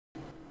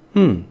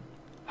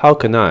How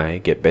can I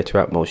get better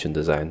at motion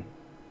design?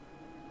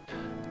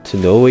 To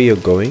know where you're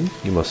going,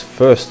 you must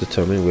first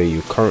determine where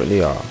you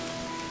currently are.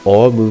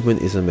 All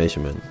movement is a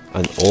measurement,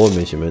 and all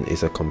measurement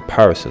is a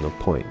comparison of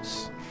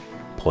points.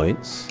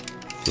 Points,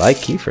 like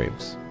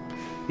keyframes.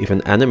 If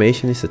an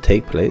animation is to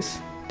take place,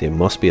 there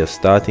must be a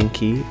starting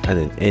key and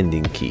an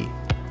ending key.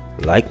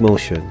 Like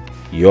motion,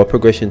 your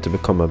progression to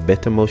become a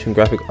better motion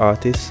graphic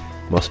artist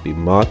must be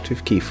marked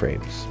with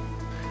keyframes.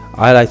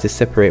 I like to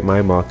separate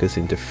my markers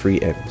into 3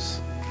 M's.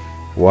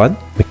 1.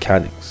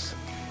 Mechanics.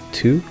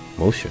 2.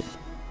 Motion.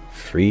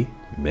 3.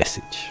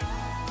 Message.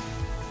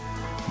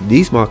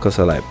 These markers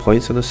are like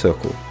points on a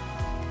circle.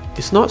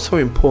 It's not so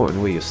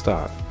important where you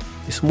start.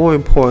 It's more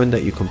important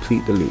that you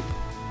complete the loop.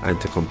 And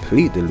to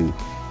complete the loop,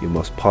 you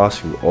must pass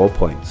through all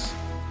points.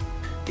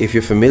 If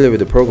you're familiar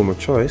with the program of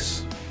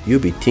choice, you'll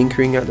be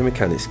tinkering at the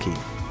mechanics key.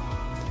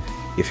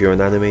 If you're an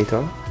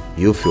animator,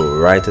 you'll feel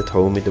right at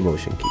home with the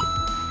motion key.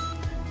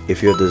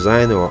 If you're a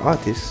designer or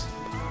artist,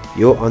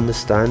 you'll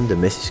understand the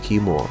message key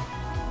more.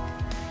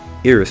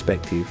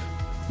 Irrespective,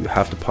 you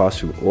have to pass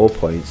through all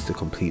points to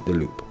complete the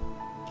loop.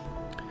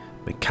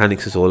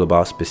 Mechanics is all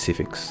about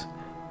specifics.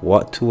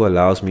 What tool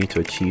allows me to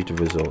achieve the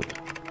result?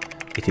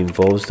 It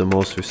involves the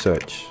most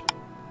research.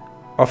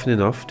 Often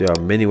enough, there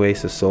are many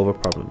ways to solve a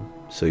problem,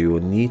 so you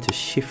will need to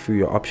shift through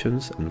your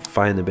options and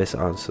find the best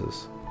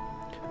answers.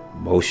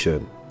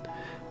 Motion.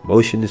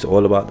 Motion is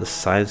all about the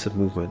science of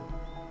movement.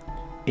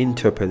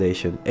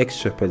 Interpolation,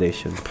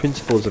 extrapolation,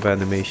 principles of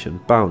animation,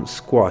 bounce,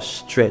 squash,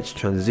 stretch,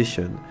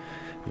 transition,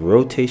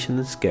 rotation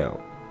and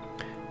scale.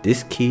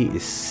 This key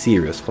is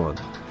serious fun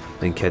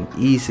and can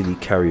easily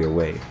carry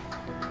away.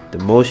 The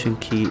motion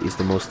key is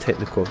the most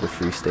technical of the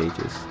 3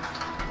 stages.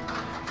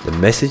 The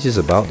message is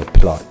about the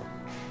plot,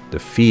 the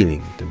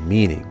feeling, the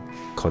meaning,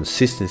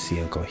 consistency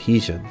and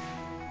cohesion,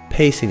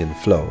 pacing and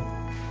flow.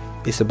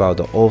 It's about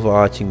the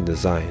overarching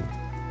design,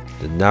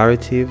 the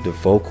narrative, the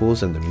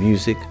vocals and the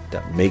music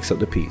that makes up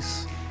the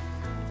piece.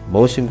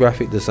 Motion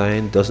graphic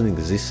design doesn't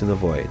exist in a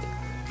void,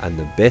 and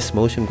the best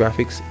motion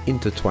graphics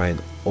intertwine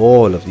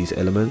all of these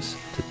elements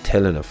to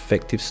tell an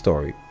effective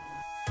story.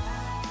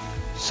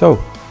 So,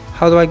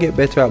 how do I get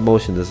better at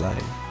motion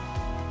design?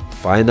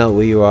 Find out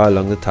where you are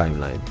along the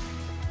timeline,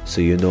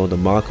 so you know the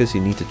markers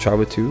you need to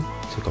travel to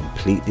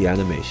complete the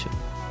animation.